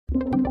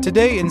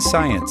Today in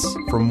Science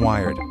from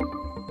Wired.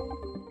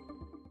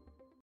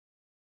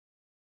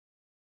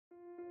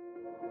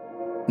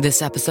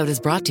 This episode is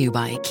brought to you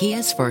by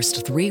Kia's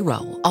first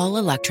three-row,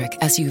 all-electric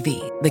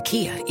SUV, the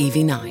Kia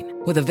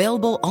EV9, with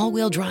available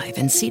all-wheel drive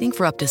and seating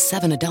for up to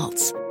 7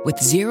 adults, with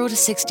 0 to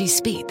 60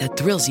 speed that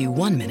thrills you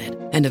 1 minute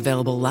and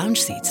available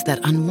lounge seats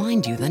that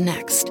unwind you the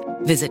next.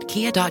 Visit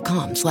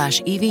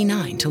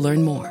kia.com/EV9 to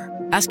learn more.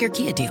 Ask your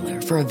Kia dealer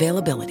for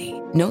availability.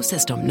 No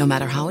system, no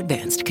matter how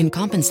advanced, can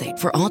compensate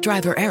for all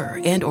driver error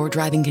and or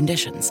driving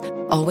conditions.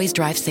 Always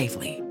drive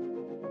safely.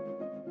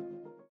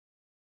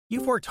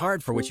 You've worked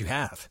hard for what you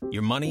have.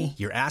 Your money,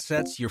 your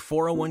assets, your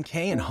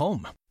 401k, and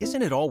home.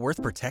 Isn't it all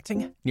worth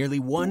protecting? Nearly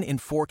 1 in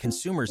 4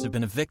 consumers have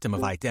been a victim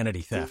of identity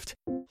theft.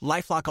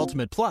 LifeLock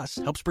Ultimate Plus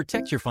helps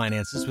protect your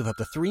finances with up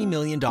to $3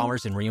 million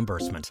in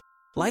reimbursement.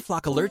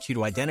 LifeLock alerts you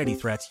to identity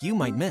threats you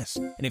might miss.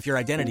 And if your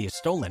identity is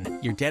stolen,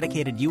 your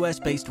dedicated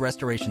U.S.-based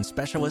restoration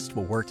specialist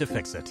will work to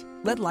fix it.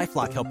 Let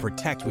LifeLock help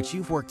protect what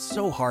you've worked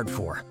so hard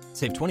for.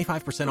 Save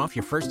 25% off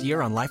your first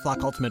year on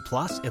LifeLock Ultimate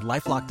Plus at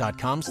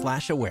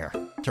LifeLock.com/aware.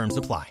 Terms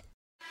apply.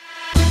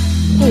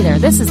 Hey there,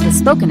 this is the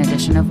spoken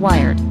edition of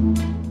Wired.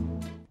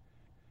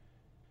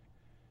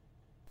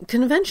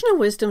 Conventional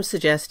wisdom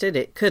suggested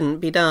it couldn't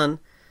be done.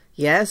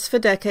 Yes, for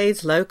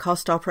decades,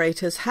 low-cost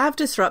operators have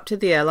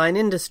disrupted the airline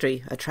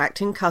industry,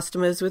 attracting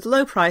customers with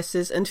low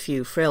prices and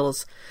few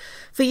frills.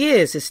 For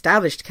years,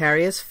 established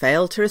carriers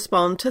failed to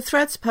respond to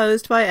threats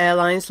posed by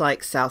airlines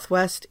like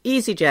Southwest,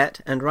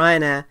 EasyJet, and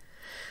Ryanair.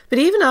 But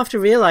even after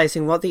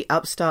realizing what the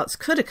upstarts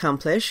could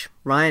accomplish,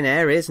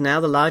 Ryanair is now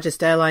the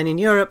largest airline in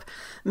Europe,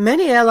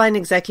 many airline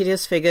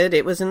executives figured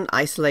it was an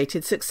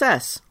isolated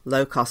success.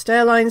 Low-cost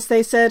airlines,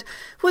 they said,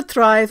 would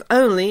thrive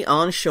only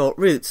on short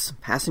routes.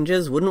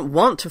 Passengers wouldn't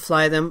want to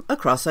fly them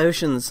across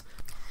oceans.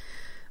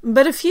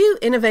 But a few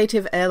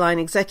innovative airline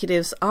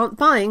executives aren't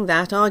buying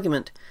that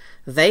argument.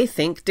 They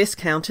think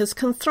discounters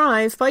can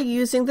thrive by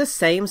using the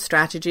same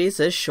strategies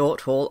as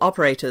short-haul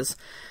operators.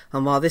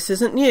 And while this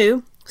isn't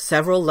new,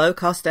 several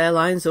low-cost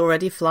airlines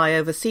already fly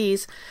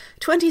overseas,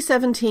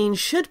 2017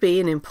 should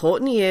be an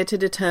important year to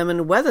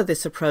determine whether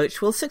this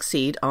approach will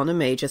succeed on a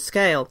major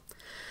scale.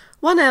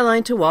 One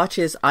airline to watch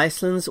is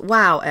Iceland's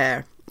WOW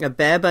Air, a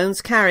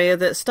bare-bones carrier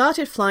that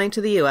started flying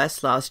to the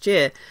US last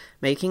year,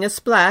 making a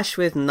splash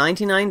with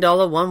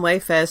 $99 one-way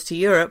fares to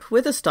Europe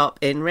with a stop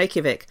in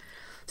Reykjavik.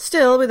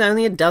 Still, with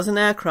only a dozen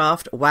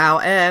aircraft, WOW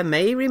Air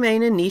may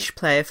remain a niche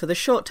player for the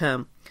short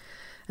term.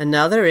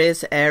 Another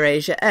is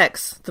AirAsia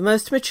X, the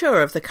most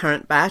mature of the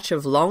current batch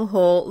of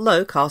long-haul,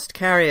 low-cost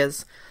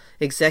carriers.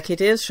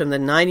 Executives from the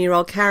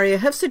 9-year-old carrier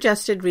have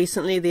suggested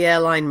recently the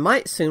airline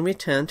might soon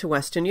return to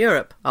Western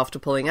Europe after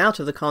pulling out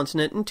of the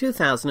continent in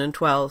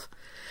 2012.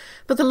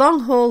 But the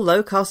long-haul,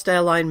 low-cost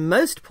airline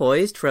most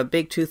poised for a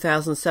big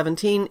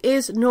 2017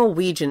 is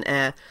Norwegian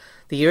Air,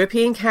 the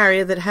European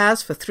carrier that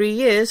has for 3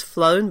 years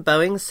flown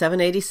Boeing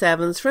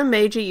 787s from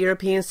major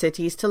European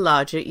cities to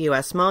larger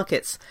US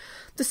markets.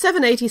 The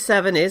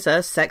 787 is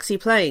a sexy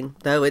plane,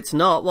 though it's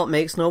not what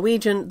makes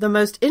Norwegian the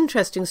most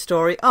interesting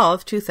story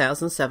of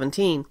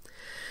 2017.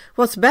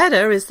 What's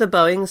better is the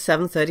Boeing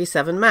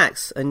 737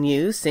 MAX, a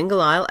new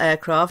single-aisle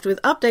aircraft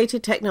with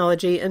updated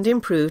technology and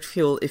improved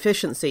fuel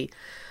efficiency.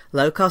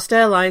 Low-cost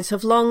airlines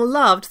have long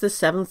loved the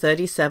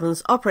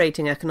 737's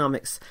operating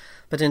economics,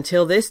 but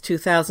until this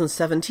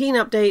 2017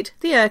 update,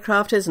 the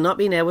aircraft has not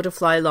been able to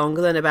fly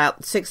longer than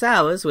about 6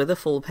 hours with a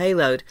full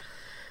payload.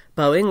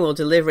 Boeing will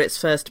deliver its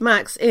first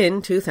MAX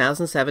in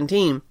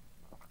 2017.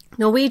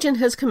 Norwegian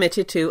has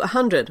committed to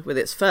 100, with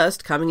its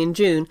first coming in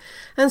June,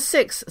 and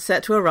 6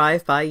 set to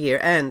arrive by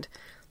year-end.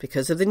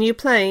 Because of the new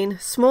plane,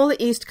 smaller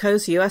East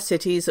Coast US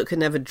cities that could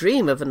never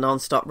dream of a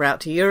non-stop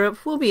route to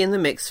Europe will be in the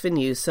mix for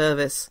new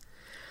service.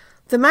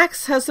 The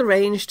MAX has the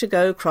range to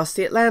go across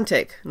the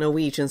Atlantic,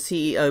 Norwegian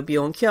CEO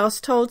Bjorn Kjos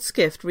told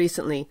Skift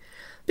recently.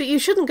 But you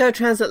shouldn't go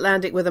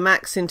transatlantic with a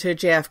MAX into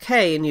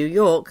JFK in New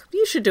York.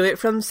 You should do it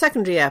from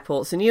secondary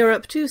airports in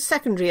Europe to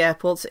secondary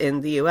airports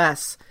in the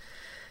US.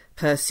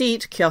 Per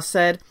seat, Kjos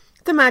said,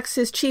 the MAX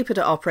is cheaper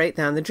to operate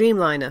than the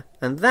Dreamliner,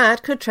 and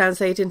that could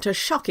translate into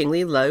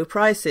shockingly low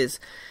prices,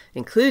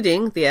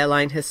 including, the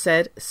airline has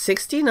said,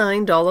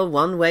 $69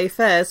 one-way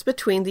fares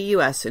between the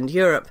US and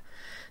Europe.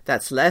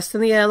 That's less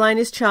than the airline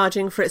is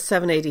charging for its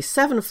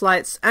 787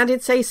 flights, and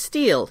it's a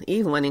steal,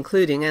 even when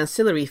including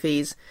ancillary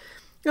fees.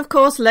 Of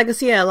course,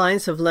 legacy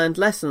airlines have learned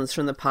lessons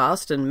from the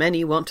past, and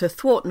many want to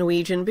thwart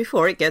Norwegian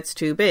before it gets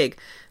too big,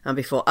 and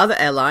before other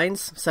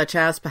airlines, such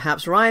as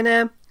perhaps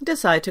Ryanair,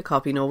 decide to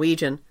copy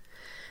Norwegian.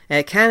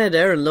 Air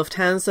Canada and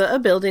Lufthansa are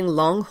building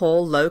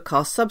long-haul,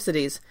 low-cost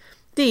subsidies.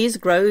 These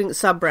growing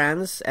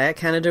sub-brands, Air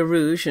Canada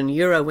Rouge and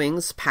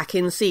Eurowings, pack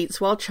in seats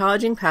while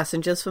charging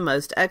passengers for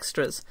most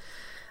extras.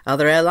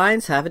 Other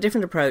airlines have a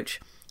different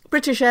approach.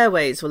 British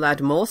Airways will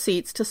add more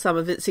seats to some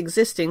of its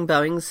existing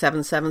Boeing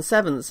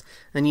 777s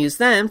and use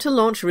them to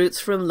launch routes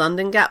from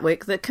London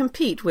Gatwick that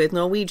compete with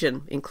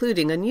Norwegian,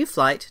 including a new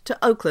flight to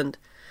Oakland.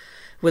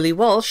 Willie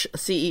Walsh,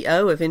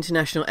 CEO of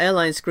International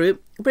Airlines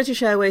Group,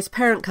 British Airways'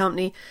 parent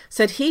company,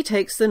 said he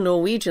takes the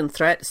Norwegian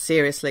threat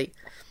seriously.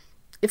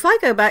 If I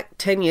go back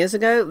 10 years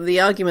ago, the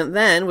argument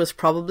then was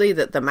probably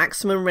that the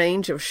maximum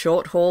range of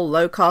short-haul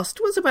low-cost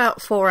was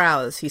about 4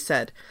 hours, he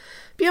said.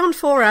 Beyond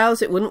 4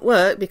 hours it wouldn't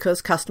work because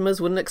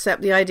customers wouldn't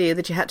accept the idea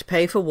that you had to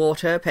pay for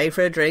water, pay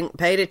for a drink,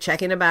 pay to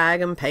check in a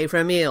bag and pay for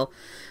a meal.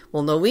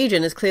 Well,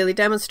 Norwegian has clearly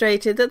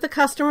demonstrated that the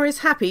customer is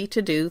happy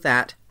to do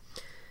that.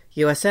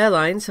 US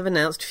airlines have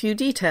announced few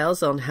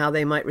details on how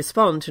they might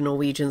respond to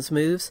Norwegian's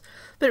moves,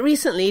 but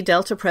recently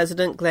Delta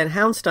President Glenn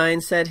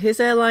Hounstein said his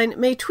airline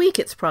may tweak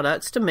its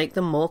products to make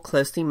them more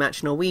closely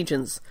match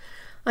Norwegian's.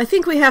 I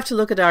think we have to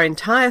look at our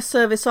entire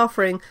service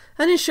offering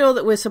and ensure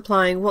that we're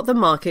supplying what the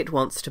market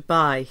wants to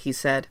buy, he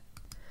said.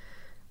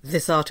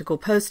 This article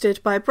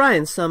posted by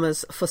Brian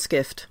Summers for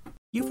Skift.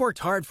 You've worked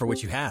hard for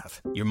what you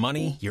have. Your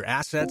money, your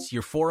assets,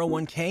 your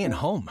 401k, and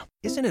home.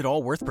 Isn't it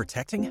all worth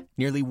protecting?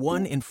 Nearly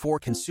 1 in 4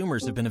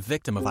 consumers have been a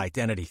victim of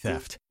identity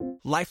theft.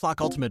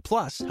 LifeLock Ultimate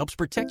Plus helps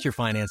protect your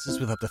finances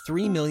with up to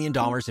 $3 million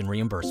in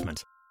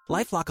reimbursement.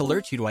 LifeLock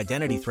alerts you to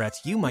identity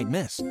threats you might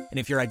miss. And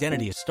if your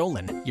identity is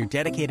stolen, your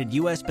dedicated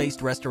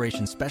U.S.-based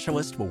restoration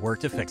specialist will work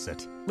to fix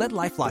it. Let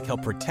LifeLock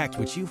help protect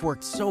what you've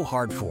worked so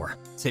hard for.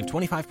 Save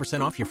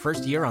 25% off your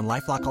first year on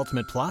LifeLock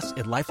Ultimate Plus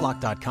at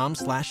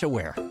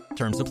LifeLock.com/aware.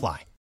 Terms apply.